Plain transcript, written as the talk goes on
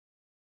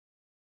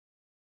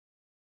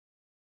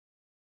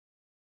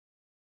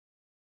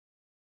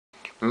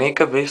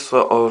Make a base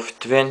of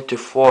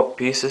 24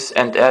 pieces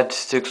and add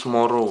 6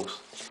 more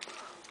rows.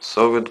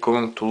 So it's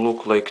going to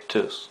look like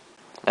this.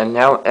 And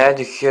now add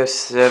here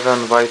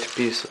 7 white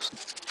pieces.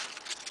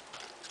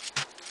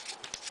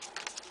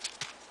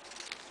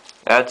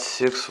 Add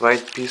 6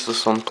 white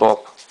pieces on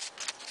top.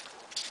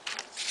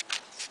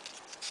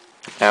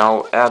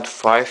 Now add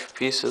 5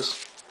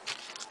 pieces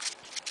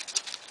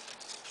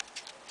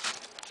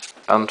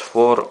and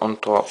 4 on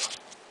top.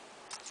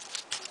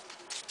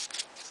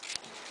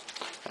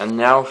 And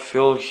now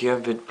fill here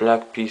with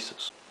black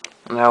pieces.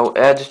 Now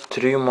add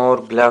 3 more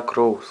black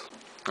rows.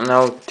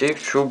 Now take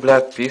 2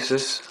 black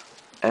pieces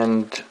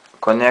and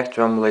connect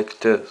them like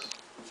this.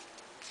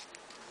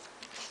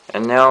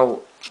 And now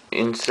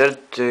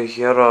insert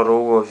here a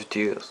row of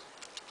these.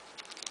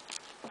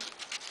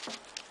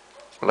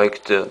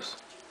 Like this.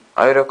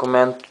 I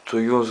recommend to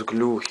use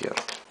glue here.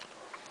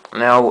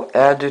 Now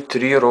add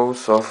 3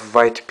 rows of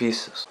white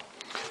pieces.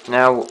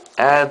 Now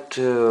add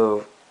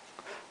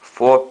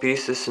 4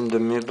 pieces in the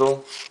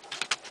middle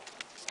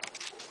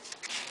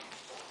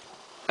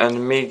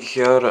and make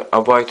here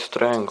a white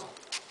triangle.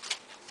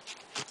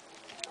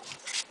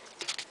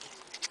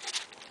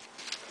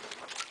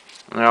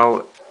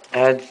 Now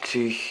add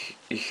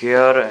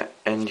here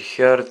and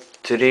here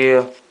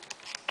 3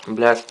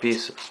 black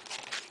pieces.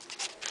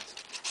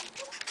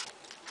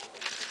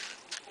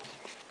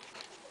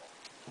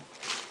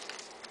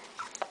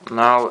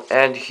 Now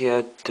add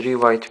here 3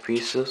 white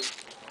pieces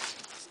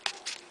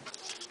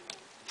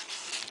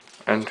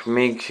and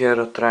make here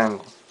a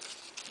triangle.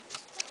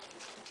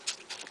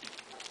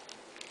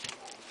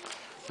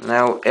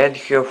 Now add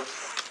here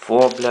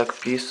 4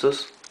 black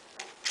pieces,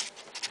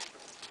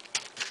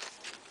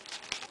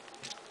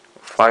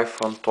 5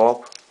 on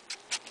top,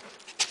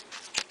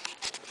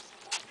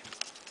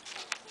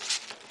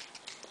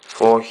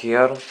 4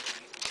 here,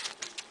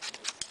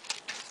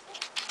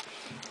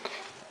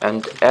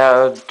 and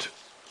add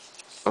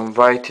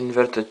white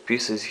inverted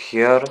pieces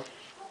here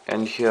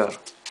and here.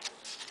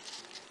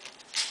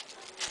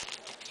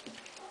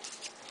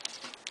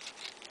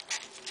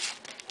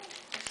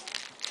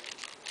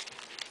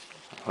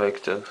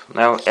 Like this.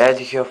 Now add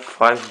here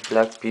 5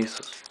 black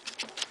pieces.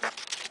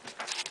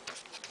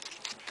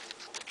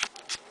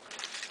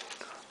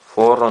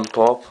 4 on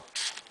top.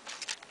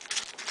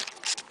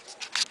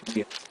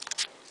 Yeah.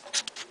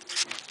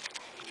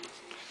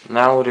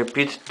 Now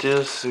repeat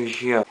this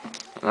here.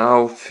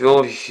 Now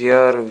fill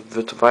here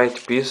with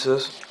white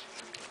pieces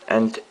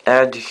and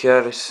add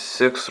here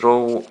 6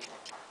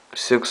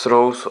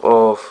 rows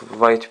of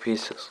white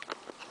pieces.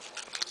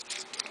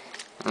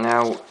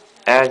 Now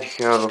add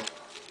here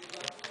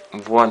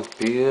 1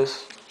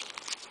 piece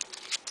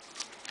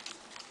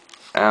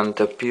and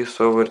a piece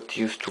over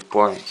these 2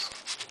 points.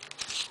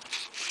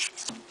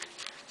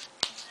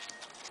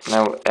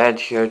 Now add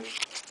here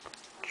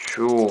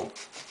 2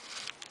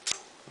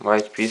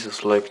 white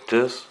pieces like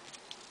this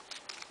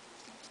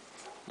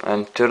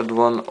and third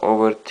one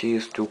over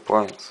these 2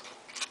 points.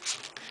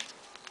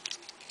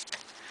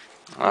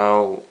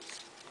 Now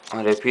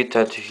repeat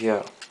that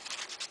here.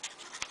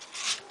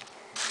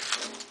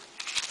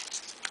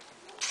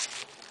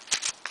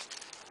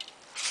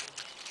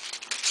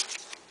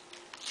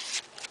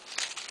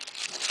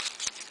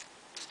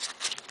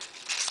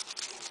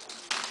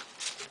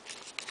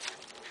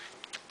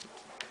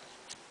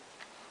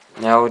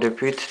 Now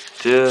repeat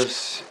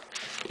this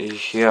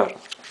here.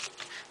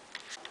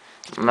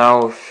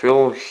 Now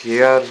fill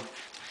here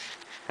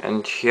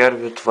and here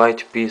with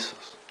white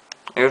pieces.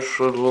 It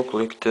should look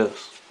like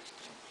this.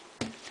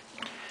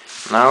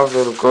 Now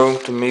we're going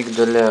to make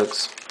the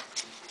legs.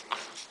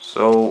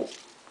 So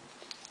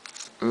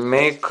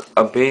make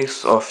a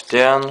base of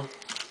 10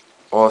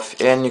 of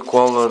any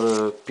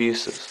color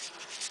pieces.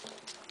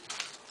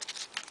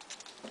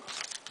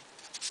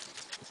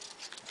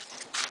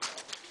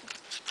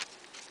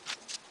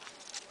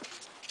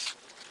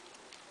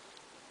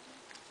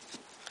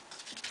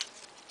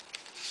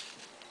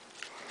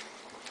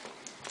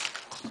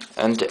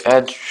 And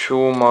add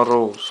 2 more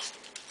rows.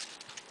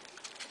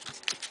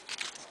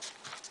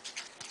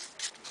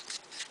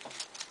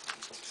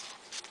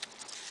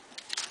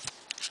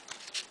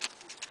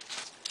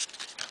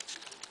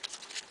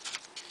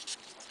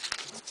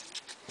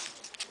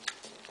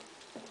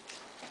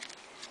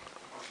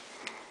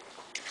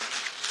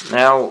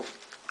 Now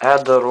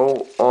add a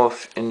row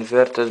of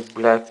inverted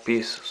black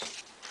pieces.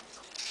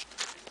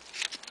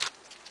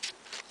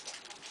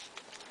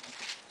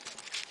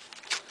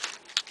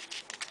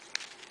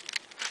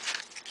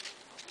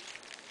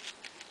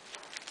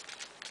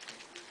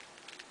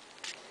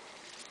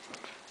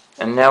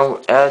 And now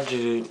add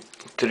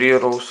 3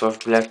 rows of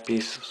black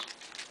pieces.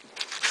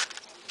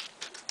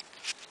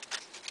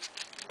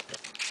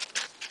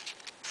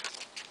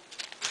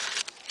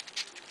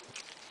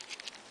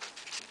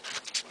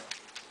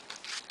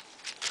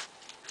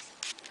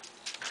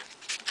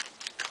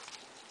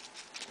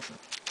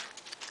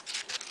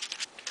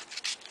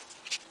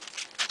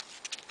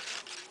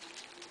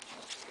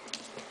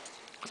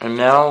 And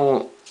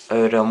now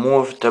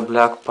remove the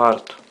black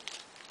part.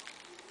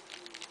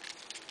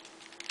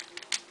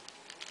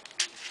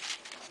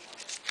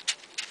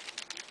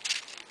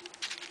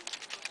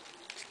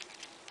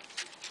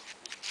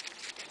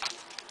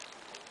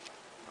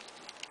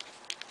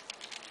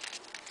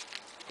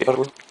 here.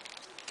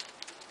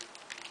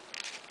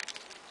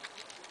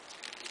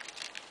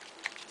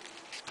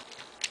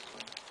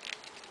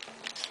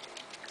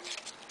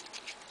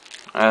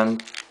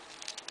 And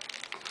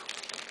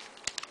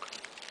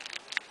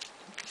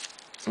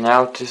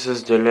now this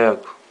is the leg.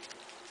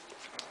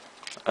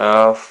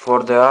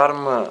 For the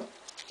arm,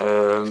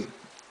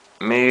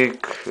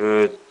 make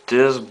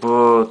this,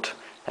 but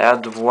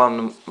add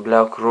one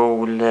black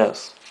row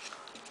less.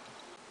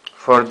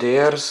 For the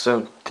ears,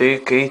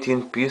 take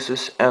 18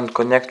 pieces and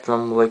connect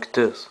them like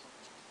this.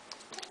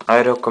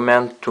 I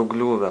recommend to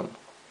glue them.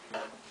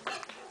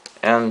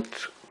 And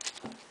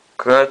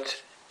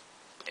cut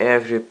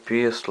every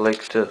piece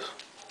like this.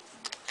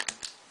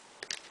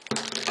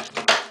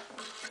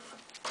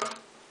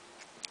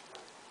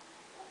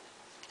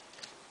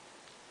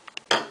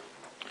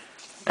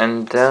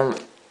 And then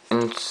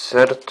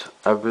insert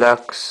a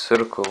black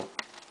circle.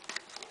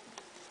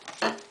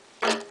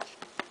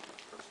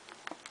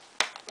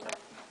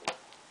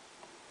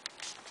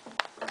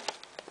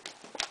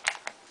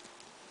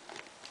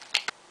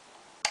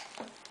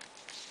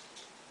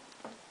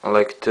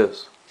 Like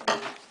this.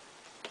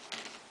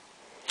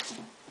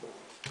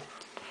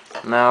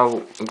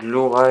 Now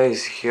glue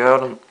eyes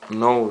here,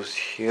 nose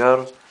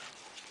here,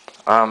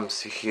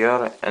 arms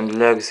here and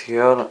legs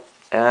here,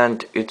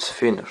 and it's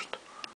finished.